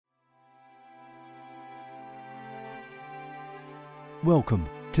Welcome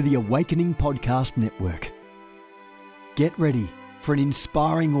to the Awakening Podcast Network. Get ready for an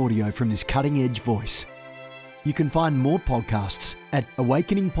inspiring audio from this cutting-edge voice. You can find more podcasts at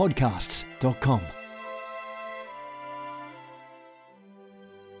awakeningpodcasts.com.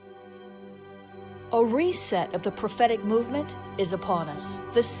 A reset of the prophetic movement is upon us.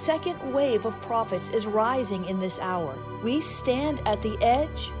 The second wave of prophets is rising in this hour. We stand at the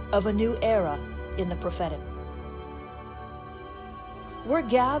edge of a new era in the prophetic. We're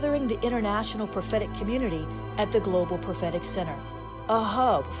gathering the international prophetic community at the Global Prophetic Center, a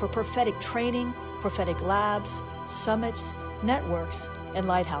hub for prophetic training, prophetic labs, summits, networks, and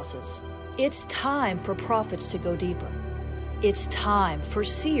lighthouses. It's time for prophets to go deeper. It's time for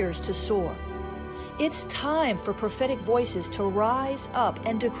seers to soar. It's time for prophetic voices to rise up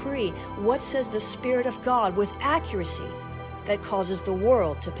and decree what says the Spirit of God with accuracy that causes the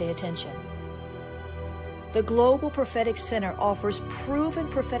world to pay attention. The Global Prophetic Center offers proven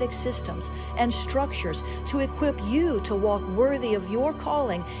prophetic systems and structures to equip you to walk worthy of your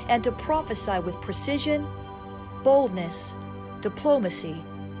calling and to prophesy with precision, boldness, diplomacy,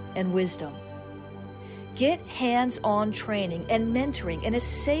 and wisdom. Get hands-on training and mentoring in a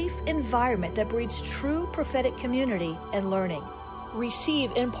safe environment that breeds true prophetic community and learning. Receive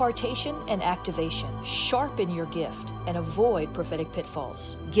impartation and activation. Sharpen your gift and avoid prophetic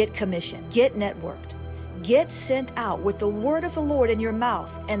pitfalls. Get commissioned. Get networked. Get sent out with the word of the Lord in your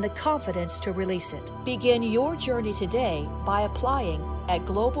mouth and the confidence to release it. Begin your journey today by applying at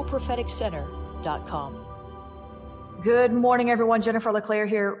globalpropheticcenter.com. Good morning, everyone. Jennifer LeClaire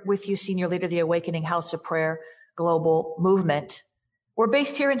here with you, Senior Leader of the Awakening House of Prayer Global Movement. We're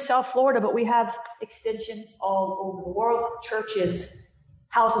based here in South Florida, but we have extensions all over the world, churches,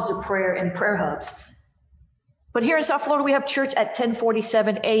 houses of prayer, and prayer hubs. But here in South Florida, we have church at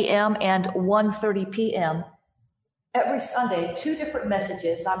 10:47 a.m. and 1:30 p.m. every Sunday. 2 different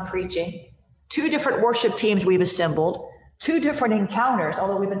messages I'm preaching, 2 different worship teams we've assembled, 2 different encounters,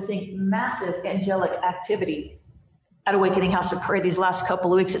 although we've been seeing massive angelic activity at Awakening House of Prayer these last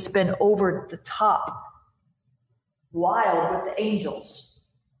couple of weeks. It's been over the top, wild with the angels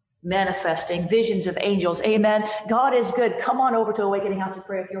manifesting, visions of angels. Amen. God is good. Come on over to Awakening House of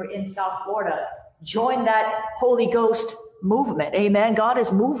Prayer if you're in South Florida. Join that Holy Ghost movement. Amen. God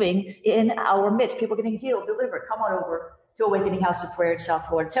is moving in our midst. People getting healed, delivered. Come on over to Awakening House of Prayer in South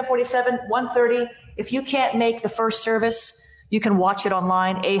Florida. 10:47, 1:30. If you can't make the first service, you can watch it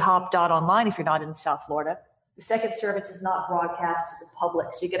online, ahop.online if you're not in South Florida. The second service is not broadcast to the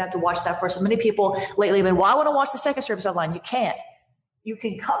public, so you're going to have to watch that first. Many people lately have been, well, I want to watch the second service online. You can't. You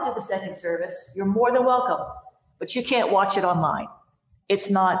can come to the second service. You're more than welcome, but you can't watch it online.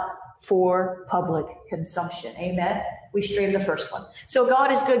 It's not for public consumption. Amen. We stream the first one. So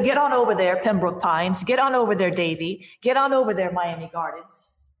God is good. Get on over there, Pembroke Pines. Get on over there, Davie. Get on over there, Miami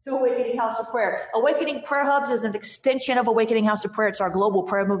Gardens, to Awakening House of Prayer. Awakening Prayer Hubs is an extension of Awakening House of Prayer. It's our global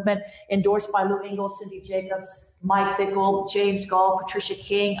prayer movement endorsed by Lou Engle, Cindy Jacobs, Mike Bickle, James Gall, Patricia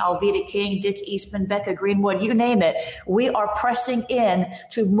King, Alveda King, Dick Eastman, Becca Greenwood, you name it. We are pressing in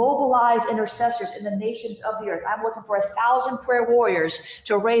to mobilize intercessors in the nations of the earth. I'm looking for 1,000 prayer warriors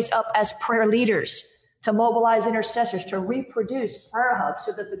to raise up as prayer leaders, to mobilize intercessors, to reproduce prayer hubs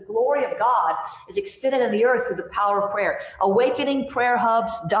so that the glory of God is extended in the earth through the power of prayer.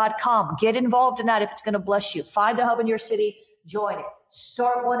 AwakeningPrayerHubs.com. Get involved in that if it's going to bless you. Find a hub in your city. Join it.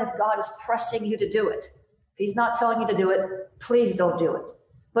 Start one if God is pressing you to do it. If he's not telling you to do it, please don't do it.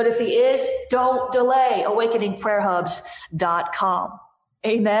 But if he is, don't delay. AwakeningPrayerHubs.com.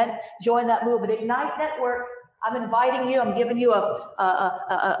 Amen. Join that movement. Ignite Network. I'm inviting you. I'm giving you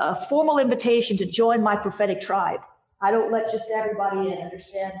a formal invitation to join my prophetic tribe. I don't let just everybody in.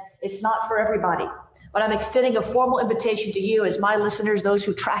 Understand? It's not for everybody. But I'm extending a formal invitation to you as my listeners, those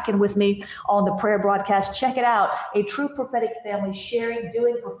who track in with me on the prayer broadcast. Check it out. A true prophetic family sharing,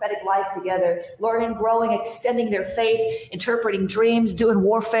 doing prophetic life together, learning, growing, extending their faith, interpreting dreams, doing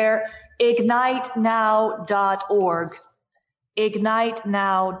warfare. IgniteNow.org.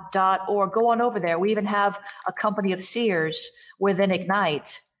 IgniteNow.org. Go on over there. We even have a company of seers within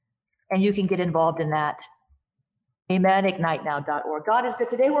Ignite, and you can get involved in that. Amen. IgniteNow.org. God is good.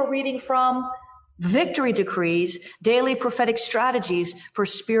 Today we're reading from Victory Decrees, Daily Prophetic Strategies for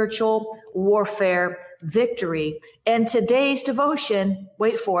Spiritual Warfare Victory. And today's devotion,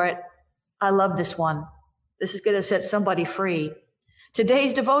 wait for it. I love this one. This is going to set somebody free.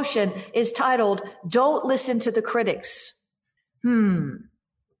 Today's devotion is titled, Don't Listen to the Critics.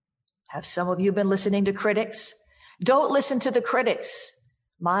 Have some of you been listening to critics? Don't listen to the critics.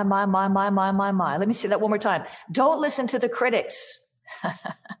 My. Let me say that one more time. Don't listen to the critics.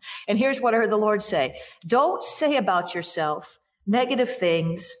 And here's what I heard the Lord say. Don't say about yourself, negative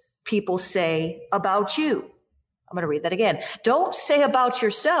things people say about you. I'm going to read that again. Don't say about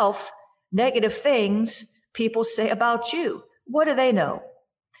yourself negative things people say about you. What do they know?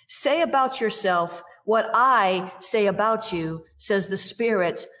 Say about yourself what I say about you, says the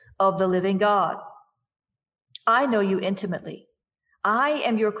Spirit of the living God. I know you intimately. I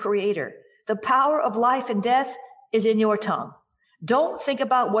am your creator. The power of life and death is in your tongue. Don't think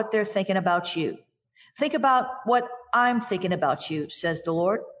about what they're thinking about you. Think about what I'm thinking about you, says the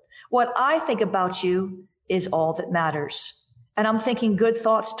Lord. What I think about you is all that matters. And I'm thinking good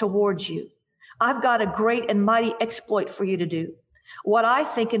thoughts towards you. I've got a great and mighty exploit for you to do. What I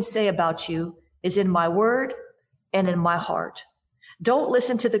think and say about you is in my word and in my heart. Don't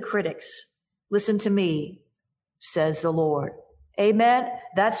listen to the critics. Listen to me, says the Lord. Amen.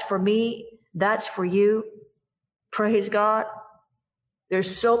 That's for me. That's for you. Praise God.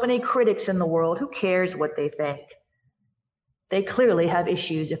 There's so many critics in the world. Who cares what they think? They clearly have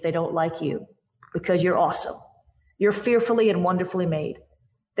issues if they don't like you because you're awesome. You're fearfully and wonderfully made.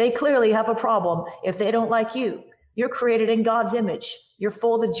 They clearly have a problem if they don't like you. You're created in God's image. You're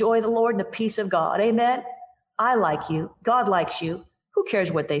full of the joy of the Lord and the peace of God. Amen. I like you. God likes you. Who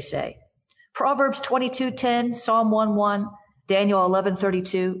cares what they say? Proverbs 22:10, Psalm 1:1, Daniel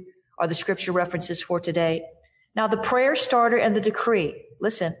 11:32 are the scripture references for today. Now the prayer starter and the decree.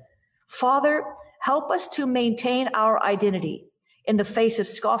 Listen, Father, help us to maintain our identity in the face of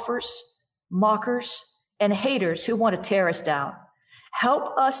scoffers, mockers, and haters who want to tear us down.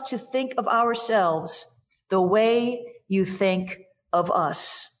 Help us to think of ourselves the way you think of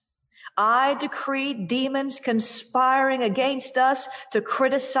us. I decree demons conspiring against us to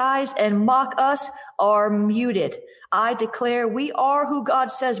criticize and mock us are muted. I declare we are who God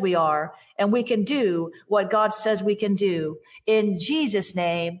says we are, and we can do what God says we can do. In Jesus'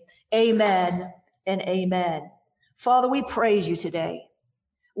 name, amen and amen. Father, we praise you today.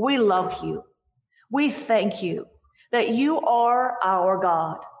 We love you. We thank you that you are our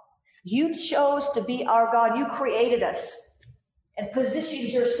God. You chose to be our God. You created us and positioned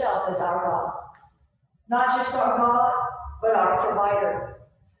yourself as our God. Not just our God, but our provider.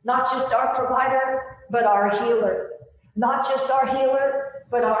 Not just our provider, but our healer. Not just our healer,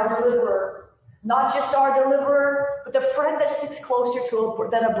 but our deliverer. Not just our deliverer, but the friend that sticks closer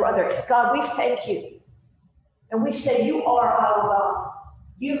than a brother. God, we thank you. And we say you are our God.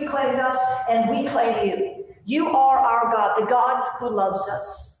 You've claimed us and we claim you. You are our God, the God who loves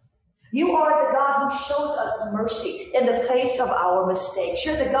us. You are the God who shows us mercy in the face of our mistakes.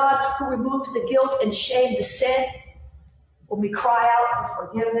 You're the God who removes the guilt and shame, the sin. When we cry out for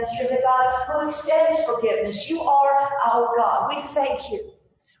forgiveness, you're the God who extends forgiveness. You are our God. We thank you.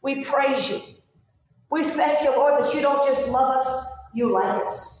 We praise you. We thank you, Lord, that you don't just love us, you like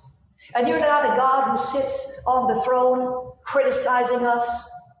us. And you're not a God who sits on the throne criticizing us,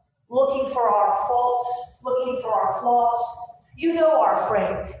 looking for our faults, looking for our flaws. You know our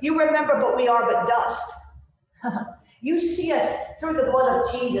frame. You remember, but we are but dust. You see us through the blood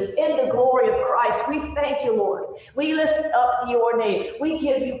of Jesus, in the glory of Christ. We thank you, Lord. We lift up your name. We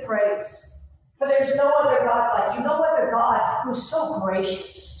give you praise. For there's no other God like you, no other God who's so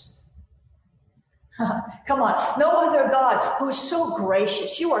gracious. Come on, no other God who's so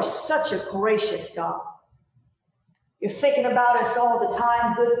gracious. You are such a gracious God. You're thinking about us all the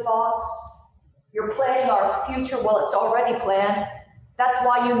time, good thoughts. You're planning our future. Well, it's already planned. That's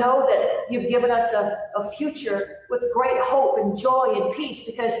why you know that you've given us a future with great hope and joy and peace,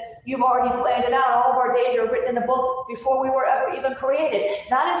 because you've already planned it out. All of our days are written in the book before we were ever even created.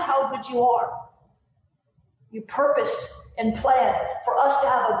 That is how good you are. You purposed and planned for us to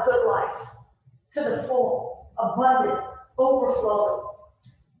have a good life, to the full, abundant, overflowing,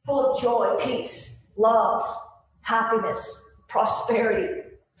 full of joy, peace, love, happiness, prosperity,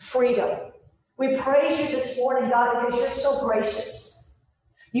 freedom. We praise you this morning, God, because you're so gracious.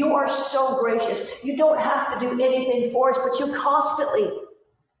 You are so gracious. You don't have to do anything for us, but you constantly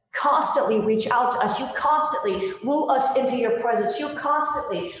reach out to us. You constantly woo us into your presence. You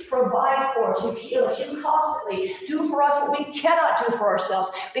constantly provide for us. You heal us. You constantly do for us what we cannot do for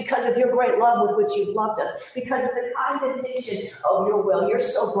ourselves because of your great love with which you've loved us, because of the kind intention of your will. You're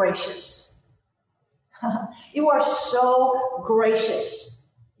so gracious. You are so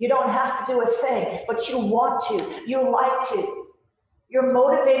gracious. You don't have to do a thing, but you want to. You like to. You're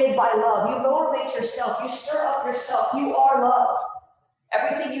motivated by love. You motivate yourself. You stir up yourself. You are love.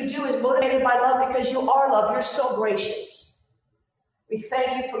 Everything you do is motivated by love because you are love. You're so gracious. We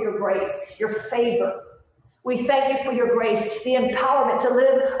thank you for your grace, your favor. We thank you for your grace, the empowerment to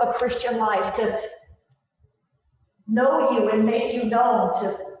live a Christian life, to know you and make you known,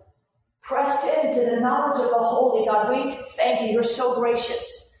 to Press into the knowledge of the Holy God. We thank you. You're so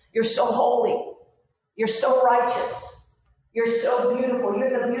gracious. You're so holy. You're so righteous. You're so beautiful.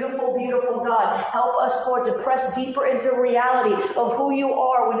 You're the beautiful, beautiful God. Help us, Lord, to press deeper into the reality of who you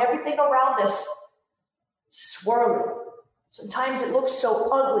are when everything around us is swirling. Sometimes it looks so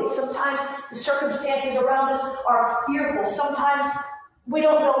ugly. Sometimes the circumstances around us are fearful. Sometimes we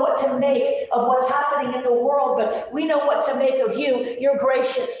don't know what to make of what's happening in the world, but we know what to make of you. You're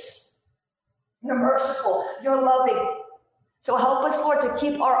gracious. You're merciful. You're loving. So help us, Lord, to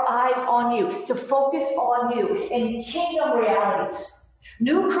keep our eyes on you, to focus on you in kingdom realities,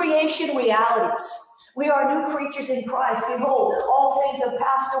 new creation realities. We are new creatures in Christ. Behold, all things have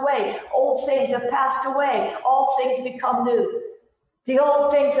passed away. Old things have passed away. All things become new. The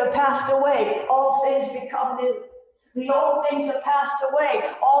old things have passed away. All things become new. The old things have passed away.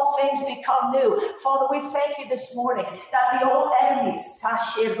 All things become new. Father, we thank you this morning that the old enemies,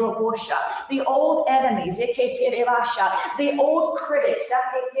 the old enemies, the old critics,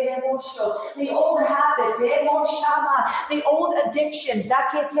 the old habits, the old addictions,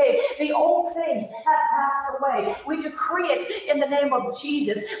 the old things have passed away. We decree it in the name of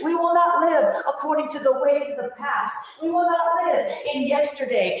Jesus. We will not live according to the ways of the past. We will not live in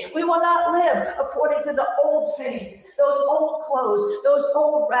yesterday. We will not live according to the old things. Those old clothes, those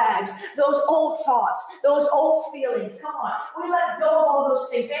old rags, those old thoughts, those old feelings. Come on. We let go of all those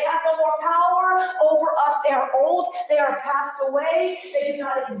things. They have no more power over us. They are old. They are passed away. They do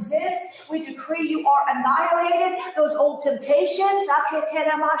not exist. We decree you are annihilated. Those old temptations,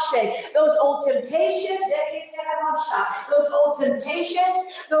 those old temptations, those old temptations,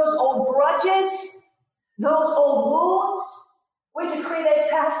 those old grudges, those old wounds, we decree they've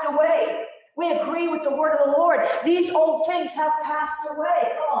passed away. We agree with the word of the Lord. These old things have passed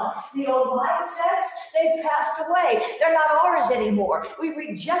away. Come on. The old mindsets, they've passed away. They're not ours anymore. We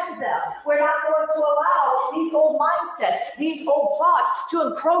reject them. We're not going to allow these old mindsets, these old thoughts to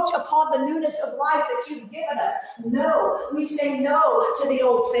encroach upon the newness of life that you've given us. No. We say no to the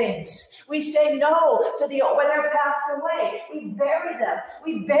old things. We say no to the old, when they're passed away. We bury them.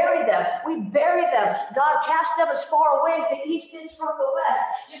 We bury them. We bury them. God cast them as far away as the east is from the west.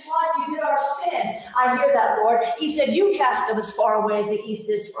 Just like you did our sins. I hear that, Lord. He said, you cast them as far away as the east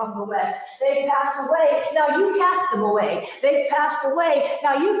is from the west. They've passed away. Now you cast them away. They've passed away.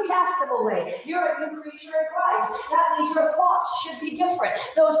 Now you've cast them away. You're a new creature in Christ. That means your thoughts should be different.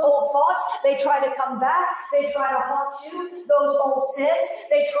 Those old thoughts, they try to come back. They try to haunt you. Those old sins,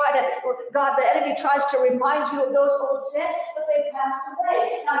 they try to, God, the enemy tries to remind you of those old sins, but they've passed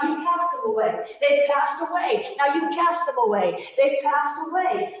away. Now you cast them away. They've passed away. Now you cast them away. They've passed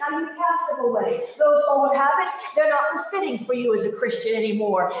away. Now you cast them away. Those old habits, they're not befitting for you as a Christian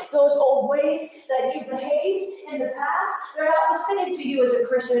anymore. Those old ways that you behaved in the past, they're not befitting to you as a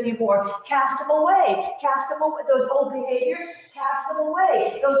Christian anymore. Cast them away. Cast them away. Those old behaviors, cast them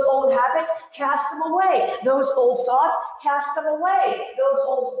away. Those old habits, cast them away. Those old thoughts, cast them away. Those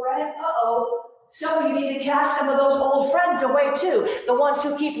old friends, some of you need to cast some of those old friends away too. The ones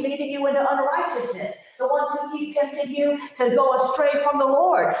who keep leading you into unrighteousness. The ones who keep tempting you to go astray from the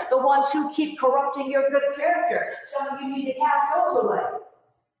Lord. The ones who keep corrupting your good character. Some of you need to cast those away.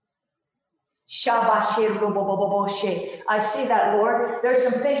 I see that, Lord. There's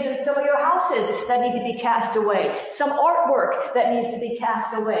some things in some of your houses that need to be cast away. Some artwork that needs to be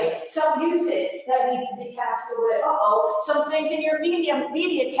cast away. Some music that needs to be cast away. Some things in your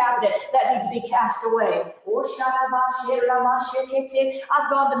media cabinet that need to be cast away. I've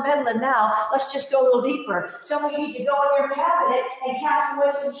gone to meddling now. Let's just go a little deeper. Some of you need to go in your cabinet and cast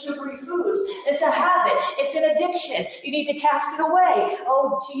away some sugary foods. It's a habit. It's an addiction. You need to cast it away.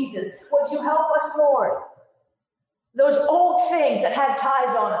 Oh, Jesus, would you help us, Lord? Those old things that had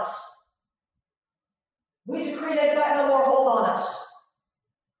ties on us, we decree they've got no more hold on us.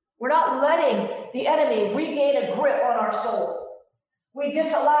 We're not letting the enemy regain a grip on our soul. We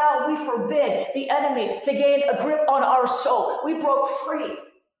disallow, we forbid the enemy to gain a grip on our soul. We broke free.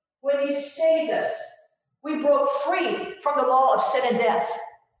 When you saved us, we broke free from the law of sin and death.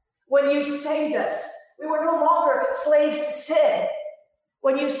 When you saved us, we were no longer slaves to sin.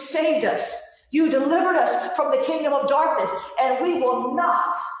 When you saved us, you delivered us from the kingdom of darkness, and we will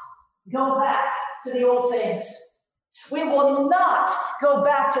not go back to the old things. We will not go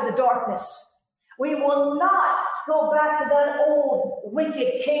back to the darkness. We will not go back to that old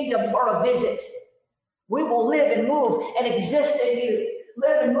wicked kingdom for a visit. We will live and move and exist in you,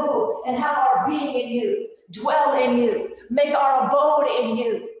 live and move and have our being in you, dwell in you, make our abode in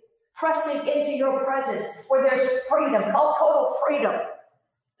you, pressing into your presence where there's freedom, total freedom.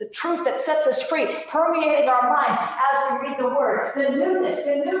 The truth that sets us free, permeating our minds as we read the word. The newness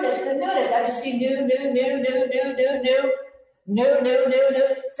see new.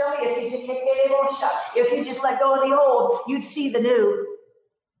 Some of you, if you just let go of the old, you'd see the new.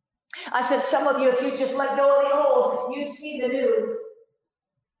 I said, some of you, if you just let go of the old, you'd see the new.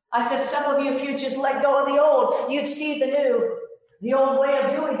 I said, some of you, if you just let go of the old, you'd see the new. The old way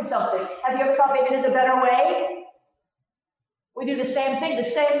of doing something. Have you ever thought maybe there's a better way? We do the same thing the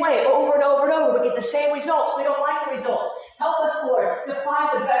same way over and over and over. We get the same results. We don't like the results. Help us, Lord, to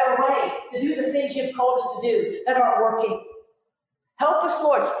find a better way to do the things you've called us to do that aren't working. Help us,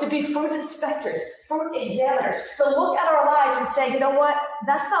 Lord, to be fruit inspectors, fruit examiners, to look at our lives and say, you know what?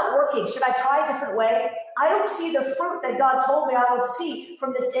 That's not working. Should I try a different way? I don't see the fruit that God told me I would see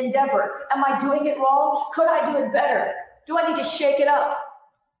from this endeavor. Am I doing it wrong? Could I do it better? Do I need to shake it up?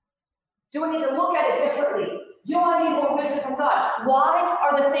 Do I need to look at it differently? Do I need more wisdom from God? Why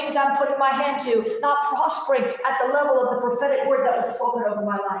are the things I'm putting my hand to not prospering at the level of the prophetic word that was spoken over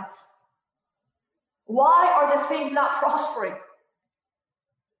my life? Why are the things not prospering?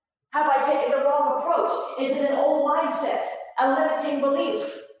 Have I taken the wrong approach? Is it an old mindset, a limiting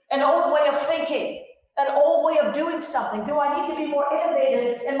belief, an old way of thinking, an old way of doing something? Do I need to be more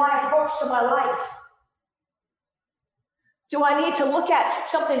innovative in my approach to my life? Do I need to look at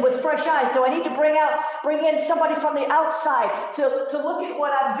something with fresh eyes? Do I need to bring in somebody from the outside to look at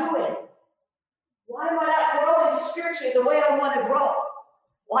what I'm doing? Why am I not growing spiritually the way I want to grow?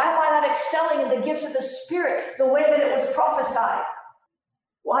 Why am I not excelling in the gifts of the Spirit the way that it was prophesied?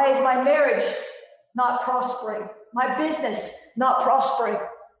 Why is my marriage not prospering? My business not prospering?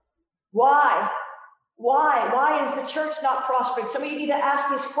 Why? Why is the church not prospering? Some of you need to ask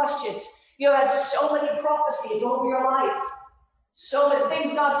these questions. You have had so many prophecies over your life. So many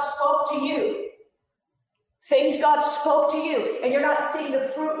things God spoke to you. Things God spoke to you, and you're not seeing the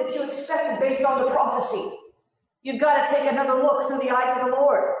fruit that you expected based on the prophecy. You've got to take another look through the eyes of the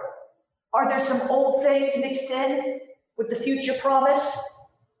Lord. Are there some old things mixed in with the future promise?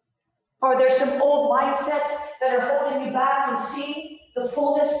 Are there some old mindsets that are holding you back from seeing the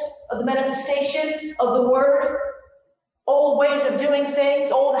fullness of the manifestation of the word? Old ways of doing things,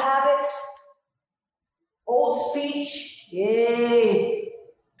 old habits, old speech. Yay.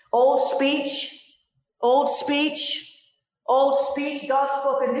 Old speech. God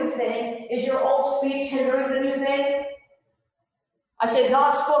spoke a new thing. Is your old speech hindering the new thing? I said,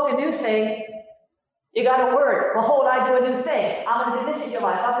 God spoke a new thing. You got a word. Behold, I do a new thing. I'm going to do this in your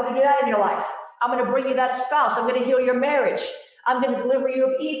life. I'm going to do that in your life. I'm going to bring you that spouse. I'm going to heal your marriage. I'm going to deliver you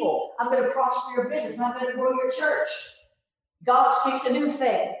of evil. I'm going to prosper your business. I'm going to grow your church. God speaks a new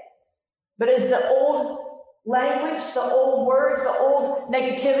thing. But is the old language, the old words, the old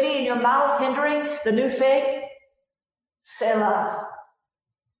negativity in your mouth hindering the new thing? Selah.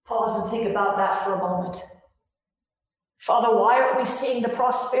 Pause and think about that for a moment. Father, why aren't we seeing the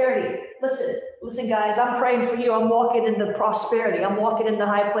prosperity? Listen, guys, I'm praying for you. I'm walking in the prosperity. I'm walking in the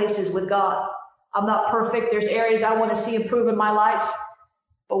high places with God. I'm not perfect. There's areas I want to see improve in my life.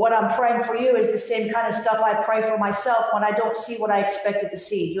 But what I'm praying for you is the same kind of stuff I pray for myself when I don't see what I expected to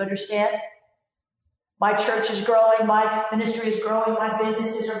see. Do you understand? My church is growing. My ministry is growing. My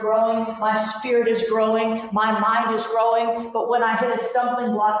businesses are growing. My spirit is growing. My mind is growing. But when I hit a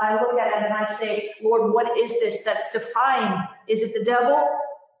stumbling block, I look at it and I say, Lord, what is this that's defying? Is it the devil?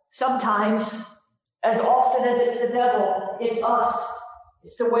 Sometimes, as often as it's the devil, it's us.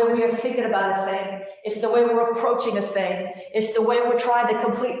 It's the way we are thinking about a thing. It's the way we're approaching a thing. It's the way we're trying to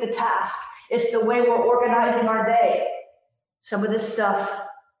complete the task. It's the way we're organizing our day. Some of this stuff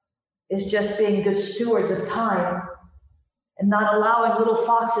is just being good stewards of time and not allowing little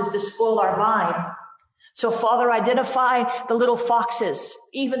foxes to spoil our vine. So, Father, identify the little foxes,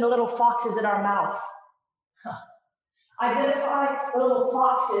 even the little foxes in our mouth. Identify the little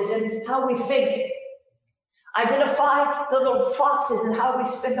foxes and how we think. Identify the little foxes and how we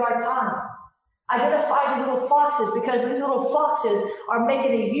spend our time. Identify the little foxes, because these little foxes are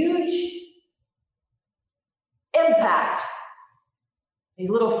making a huge impact. These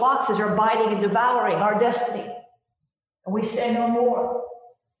little foxes are biting and devouring our destiny. And we say no more.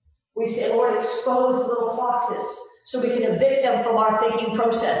 We say, Lord, expose the little foxes so we can evict them from our thinking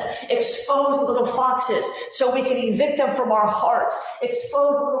process. Expose the little foxes so we can evict them from our heart.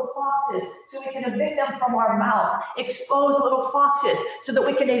 Expose the little foxes so we can evict them from our mouth. Expose the little foxes so that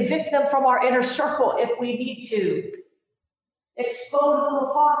we can evict them from our inner circle if we need to. Expose the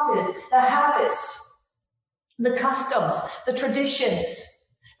little foxes, the habits, the customs, the traditions,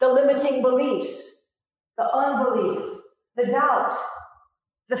 the limiting beliefs, the unbelief, the doubt,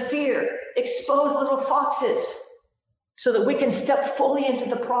 the fear. Expose little foxes so that we can step fully into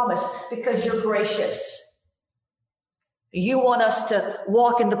the promise because you're gracious. You want us to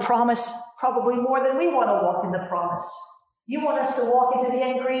walk in the promise probably more than we want to walk in the promise. You want us to walk into the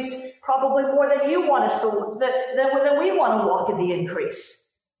increase probably more than you want us to, than we want to walk in the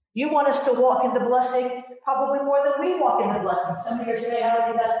increase. You want us to walk in the blessing probably more than we walk in the blessing. Some of you are saying, I don't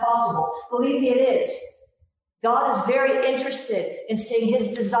think that's possible. Believe me, it is. God is very interested in seeing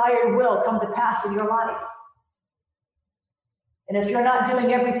his desired will come to pass in your life. And if you're not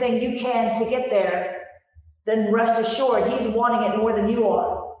doing everything you can to get there, then rest assured he's wanting it more than you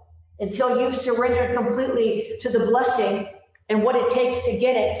are. Until you've surrendered completely to the blessing and what it takes to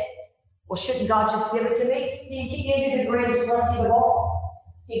get it, well, shouldn't God just give it to me? He gave you the greatest blessing of all.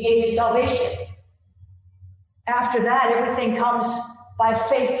 He gave you salvation. After that, everything comes by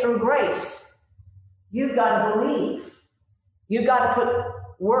faith through grace. You've got to believe. You've got to put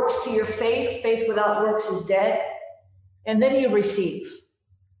works to your faith. Faith without works is dead. And then you receive.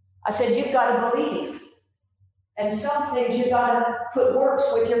 I said, you've got to believe. And some things you've got to put works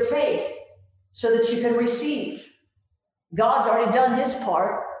with your faith so that you can receive. God's already done his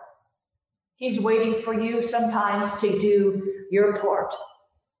part. He's waiting for you sometimes to do your part.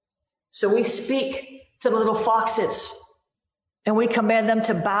 So we speak to the little foxes and we command them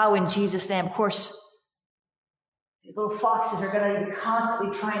to bow in Jesus' name. Of course, the little foxes are going to be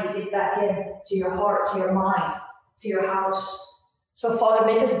constantly trying to get back into your heart, to your mind, to your house. So, Father,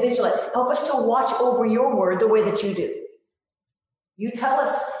 make us vigilant. Help us to watch over your word the way that you do. You tell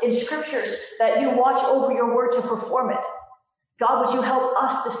us in scriptures that you watch over your word to perform it. God, would you help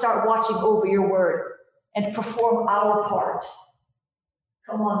us to start watching over your word and perform our part?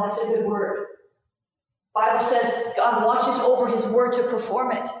 Come on, that's a good word. Bible says God watches over his word to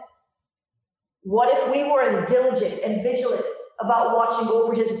perform it. What if we were as diligent and vigilant about watching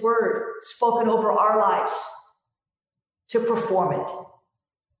over his word spoken over our lives to perform it?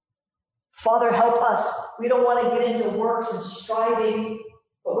 Father, help us. We don't want to get into works and striving,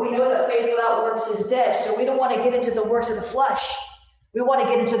 but we know that faith without works is dead. So we don't want to get into the works of the flesh. We want to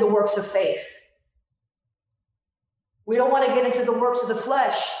get into the works of faith. We don't want to get into the works of the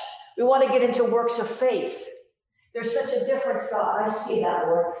flesh. We want to get into works of faith. There's such a difference, God. I see that,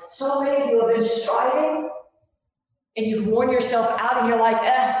 Lord. So many of you have been striving and you've worn yourself out and you're like,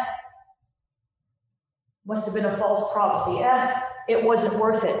 must have been a false prophecy. It wasn't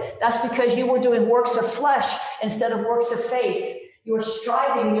worth it. That's because you were doing works of flesh instead of works of faith. You were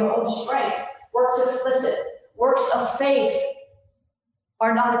striving in your own strength. Works of faith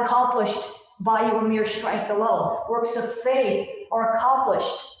are not accomplished by your mere strength alone. Works of faith are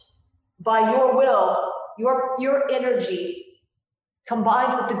accomplished by your will, your energy,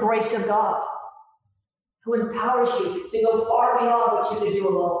 combined with the grace of God, who empowers you to go far beyond what you could do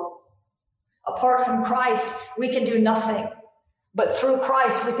alone. Apart from Christ, we can do nothing. But through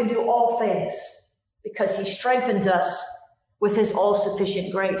Christ, we can do all things because he strengthens us with his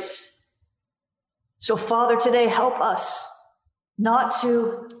all-sufficient grace. So, Father, today, help us not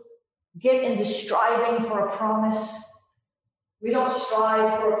to get into striving for a promise. We don't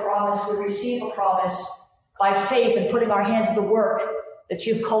strive for a promise. We receive a promise by faith and putting our hand to the work that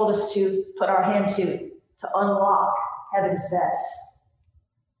you've called us to put our hand to unlock heaven's best.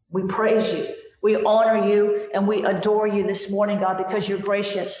 We praise you. We honor you and we adore you this morning, God, because you're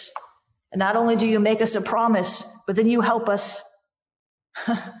gracious. And not only do you make us a promise, but then you help us.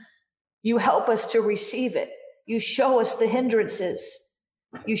 You help us to receive it. You show us the hindrances.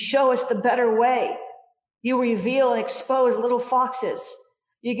 You show us the better way. You reveal and expose little foxes.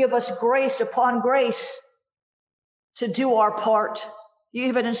 You give us grace upon grace to do our part. You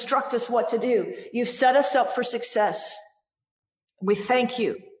even instruct us what to do. You've set us up for success. We thank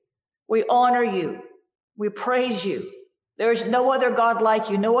you. We honor you. We praise you. There is no other God like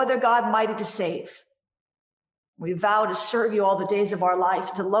you, no other God mighty to save. We vow to serve you all the days of our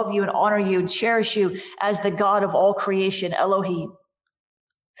life, to love you and honor you and cherish you as the God of all creation, Elohim.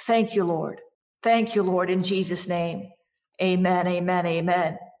 Thank you, Lord. Thank you, Lord, in Jesus' name. Amen, amen,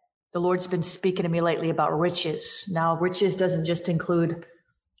 amen. The Lord's been speaking to me lately about riches. Now, riches doesn't just include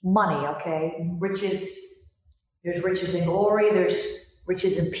money, okay? Riches, there's riches in glory, there's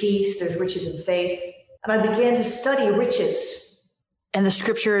riches in peace, there's riches in faith. And I began to study riches. And the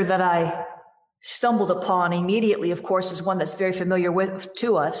scripture that I stumbled upon immediately, of course, is one that's very familiar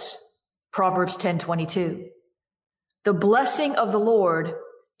to us, Proverbs 10:22. The blessing of the Lord,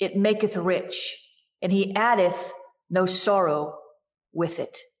 it maketh rich, and he addeth no sorrow with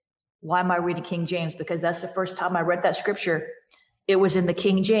it. Why am I reading King James? Because that's the first time I read that scripture. It was in the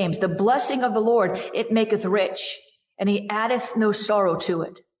King James. The blessing of the Lord, it maketh rich, and he addeth no sorrow to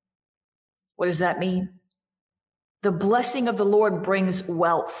it. What does that mean? The blessing of the Lord brings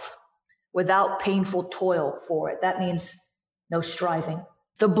wealth. without painful toil for it. That means no striving.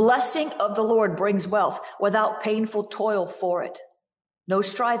 The blessing of the Lord brings wealth without painful toil for it. No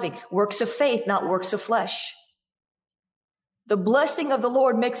striving. Works of faith, not works of flesh. The blessing of the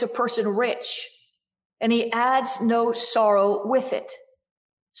Lord makes a person rich, and he adds no sorrow with it.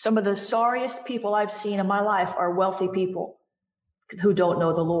 Some of the sorriest people I've seen in my life are wealthy people who don't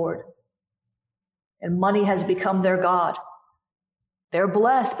know the Lord. And money has become their God. They're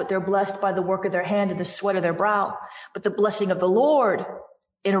blessed, but they're blessed by the work of their hand and the sweat of their brow. But the blessing of the Lord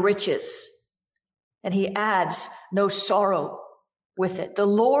enriches, and he adds no sorrow with it. The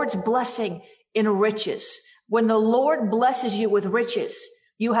Lord's blessing enriches. When the Lord blesses you with riches,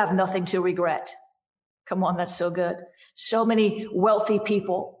 you have nothing to regret. Come on, that's so good. So many wealthy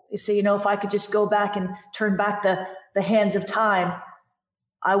people. You say, if I could just go back and turn back the hands of time,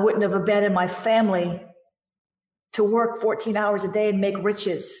 I wouldn't have abandoned my family to work 14 hours a day and make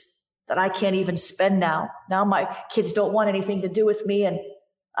riches that I can't even spend now. Now my kids don't want anything to do with me, and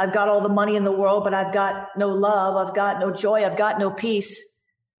I've got all the money in the world, but I've got no love. I've got no joy. I've got no peace.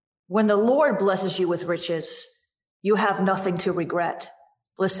 When the Lord blesses you with riches, you have nothing to regret.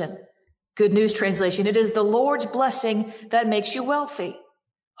 Listen, Good News Translation. It is the Lord's blessing that makes you wealthy.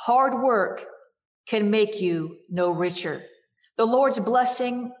 Hard work can make you no richer. The Lord's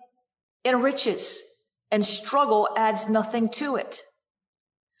blessing enriches, and struggle adds nothing to it.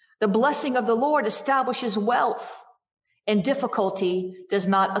 The blessing of the Lord establishes wealth, and difficulty does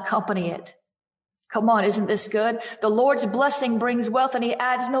not accompany it. Come on, isn't this good? The Lord's blessing brings wealth, and he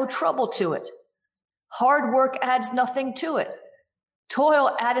adds no trouble to it. Hard work adds nothing to it.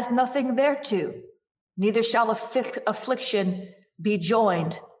 Toil addeth nothing thereto. Neither shall affliction be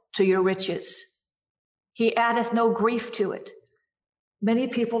joined to your riches. He addeth no grief to it. Many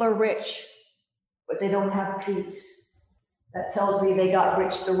people are rich, but they don't have peace. That tells me they got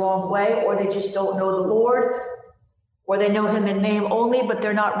rich the wrong way, or they just don't know the Lord, or they know him in name only, but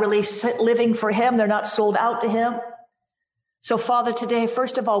they're not really living for him. They're not sold out to him. So, Father, today,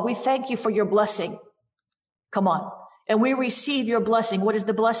 first of all, we thank you for your blessing. Come on. And we receive your blessing. What is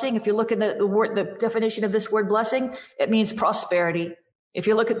the blessing? If you look at the word, the definition of this word blessing, it means prosperity. If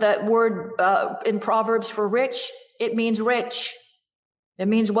you look at that word in Proverbs for rich, it means rich. It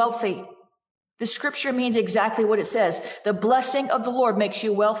means wealthy. The scripture means exactly what it says. The blessing of the Lord makes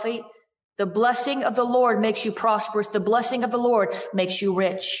you wealthy. The blessing of the Lord makes you prosperous. The blessing of the Lord makes you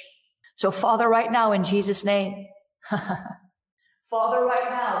rich. So, Father, right now, in Jesus' name, Father, right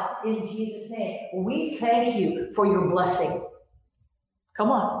now, in Jesus' name, we thank you for your blessing. Come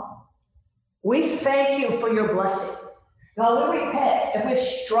on. We thank you for your blessing. God, we repent if we've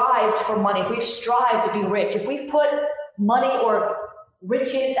strived for money, if we've strived to be rich, if we've put money or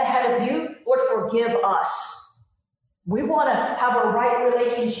riches ahead of you, Lord, forgive us. We want to have a right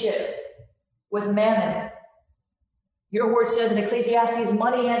relationship with mammon. Your word says in Ecclesiastes,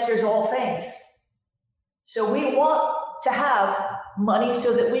 money answers all things. So we want to have money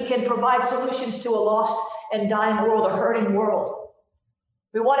so that we can provide solutions to a lost and dying world, a hurting world.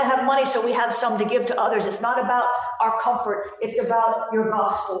 We want to have money so we have some to give to others. It's not about our comfort. It's about your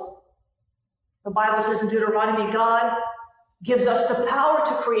gospel. The Bible says in Deuteronomy, God gives us the power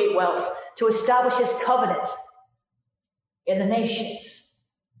to create wealth, to establish his covenant in the nations.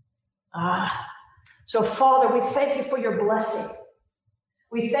 So, Father, we thank you for your blessing.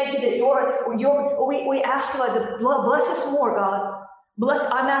 We thank you that we ask God to bless us more, God.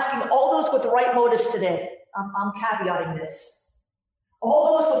 I'm asking all those with the right motives today. I'm caveating this.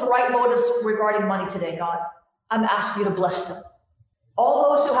 All those with the right motives regarding money today, God, I'm asking you to bless them.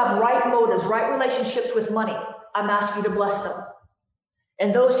 All those who have right motives, right relationships with money, I'm asking you to bless them.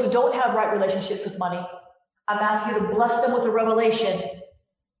 And those who don't have right relationships with money, I'm asking you to bless them with a revelation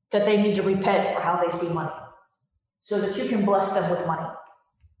that they need to repent for how they see money, so that you can bless them with money.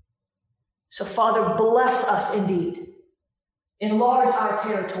 So, Father, bless us indeed. Enlarge our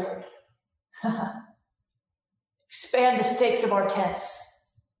territory. Expand the stakes of our tents.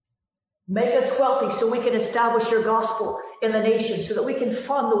 Make us wealthy so we can establish your gospel in the nation, so that we can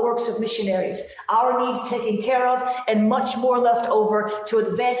fund the works of missionaries, our needs taken care of, and much more left over to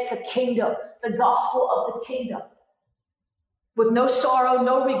advance the kingdom, the gospel of the kingdom. With no sorrow,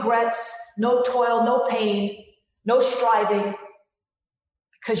 no regrets, no toil, no pain, no striving,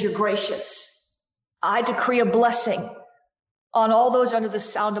 because you're gracious. I decree a blessing on all those under the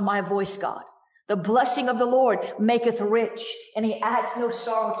sound of my voice, God. The blessing of the Lord maketh rich, and he adds no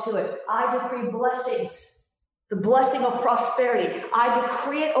sorrow to it. I decree blessings, the blessing of prosperity. I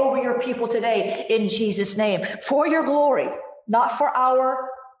decree it over your people today in Jesus' name, for your glory, not for our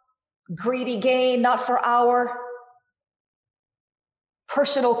greedy gain, not for our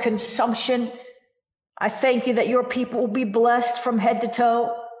personal consumption. I thank you that your people will be blessed from head to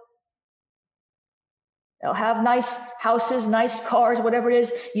toe. They'll have nice houses, nice cars, whatever it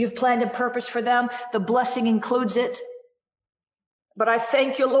is you've planned and purposed for them. The blessing includes it. But I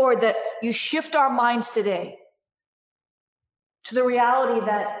thank you, Lord, that you shift our minds today to the reality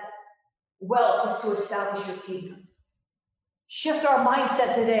that wealth is to establish your kingdom. Shift our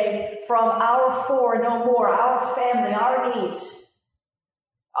mindset today from our four, no more, our family, our needs,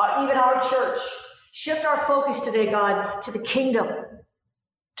 even our church. Shift our focus today, God, to the kingdom,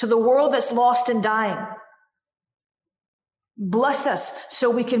 to the world that's lost and dying. Bless us so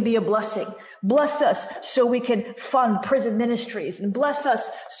we can be a blessing. Bless us so we can fund prison ministries, and bless us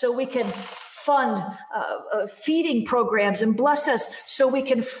so we can fund feeding programs, and bless us so we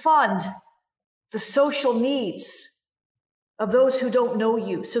can fund the social needs of those who don't know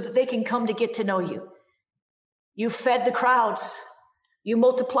you so that they can come to get to know you. You fed the crowds. You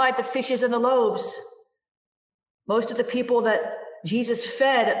multiplied the fishes and the loaves. Most of the people that Jesus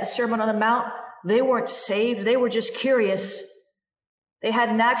fed at the Sermon on the Mount, they weren't saved. They were just curious. They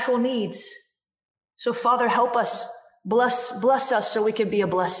had natural needs. So Father, help us. Bless us so we can be a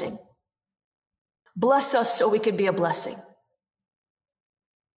blessing. Bless us so we can be a blessing.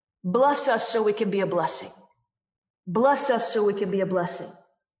 Bless us so we can be a blessing. Bless us so we can be a blessing.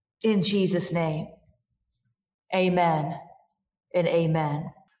 In Jesus' name. Amen and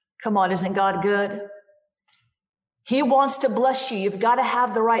amen. Come on, isn't God good? He wants to bless you. You've got to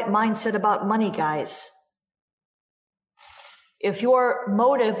have the right mindset about money, guys. If your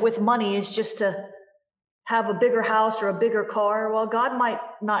motive with money is just to have a bigger house or a bigger car, well, God might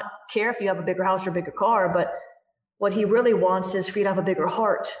not care if you have a bigger house or a bigger car, but what he really wants is for you to have a bigger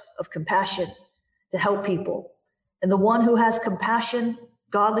heart of compassion to help people. And the one who has compassion,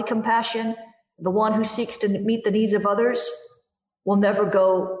 godly compassion, the one who seeks to meet the needs of others will never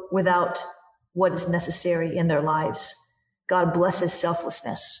go without what is necessary in their lives. God blesses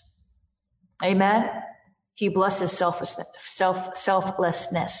selflessness. Amen. He blesses selflessness,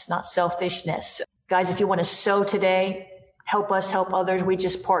 not selfishness. Guys, if you want to sow today, help us help others. We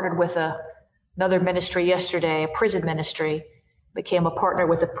just partnered with another ministry yesterday, a prison ministry, became a partner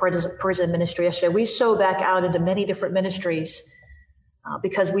with a prison ministry yesterday. We sow back out into many different ministries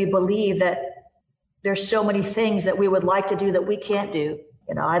because we believe that there's so many things that we would like to do that we can't do.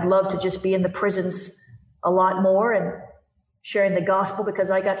 You know, I'd love to just be in the prisons a lot more and sharing the gospel,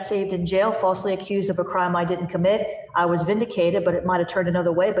 because I got saved in jail, falsely accused of a crime I didn't commit. I was vindicated, but it might have turned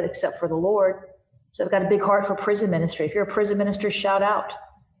another way, but except for the Lord. So I've got a big heart for prison ministry. If you're a prison minister, shout out.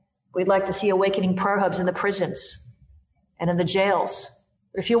 We'd like to see awakening prayer hubs in the prisons and in the jails.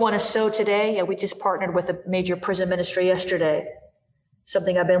 But if you want to sow today, we just partnered with a major prison ministry yesterday.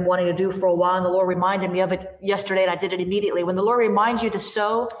 Something I've been wanting to do for a while, and the Lord reminded me of it yesterday, and I did it immediately. When the Lord reminds you to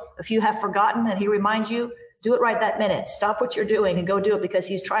sow, if you have forgotten and he reminds you, do it right that minute. Stop what you're doing and go do it, because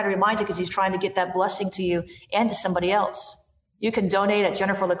he's trying to remind you, because he's trying to get that blessing to you and to somebody else. You can donate at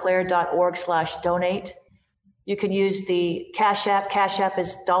jenniferleclaire.org/donate. You can use the Cash App. Cash App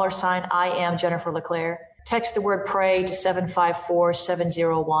is $ I am Jennifer LeClaire. Text the word pray to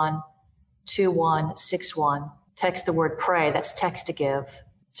 754-701-2161. Text the word pray. That's text to give.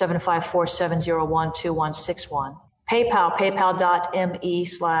 754-701-2161. PayPal,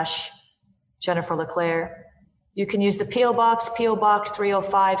 paypal.me/Jennifer LeClaire. You can use the P.O. Box, P.O. Box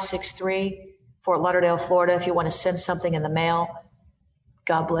 30563, Fort Lauderdale, Florida, if you want to send something in the mail.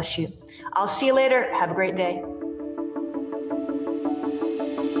 God bless you. I'll see you later. Have a great day.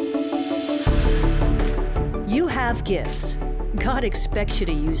 You have gifts. God expects you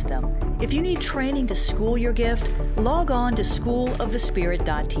to use them. If you need training to school your gift, log on to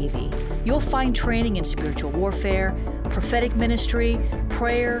schoolofthespirit.tv. You'll find training in spiritual warfare, prophetic ministry,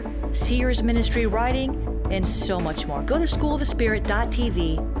 prayer, seers ministry, writing, and so much more. Go to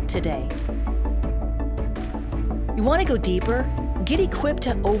schoolofthespirit.tv today. You want to go deeper? Get equipped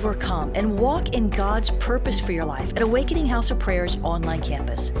to overcome and walk in God's purpose for your life at Awakening House of Prayer's online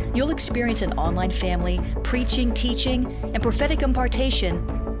campus. You'll experience an online family, preaching, teaching, and prophetic impartation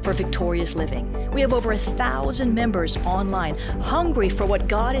for victorious living. We have over 1,000 members online, hungry for what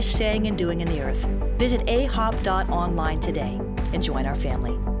God is saying and doing in the earth. Visit ahop.online today and join our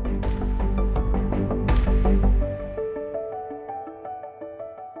family.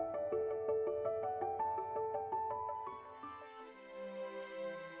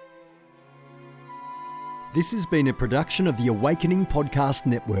 This has been a production of the Awakening Podcast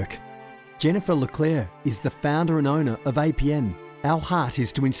Network. Jennifer LeClaire is the founder and owner of APN. Our heart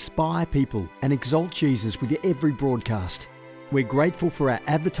is to inspire people and exalt Jesus with every broadcast. We're grateful for our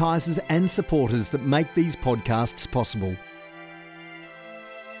advertisers and supporters that make these podcasts possible.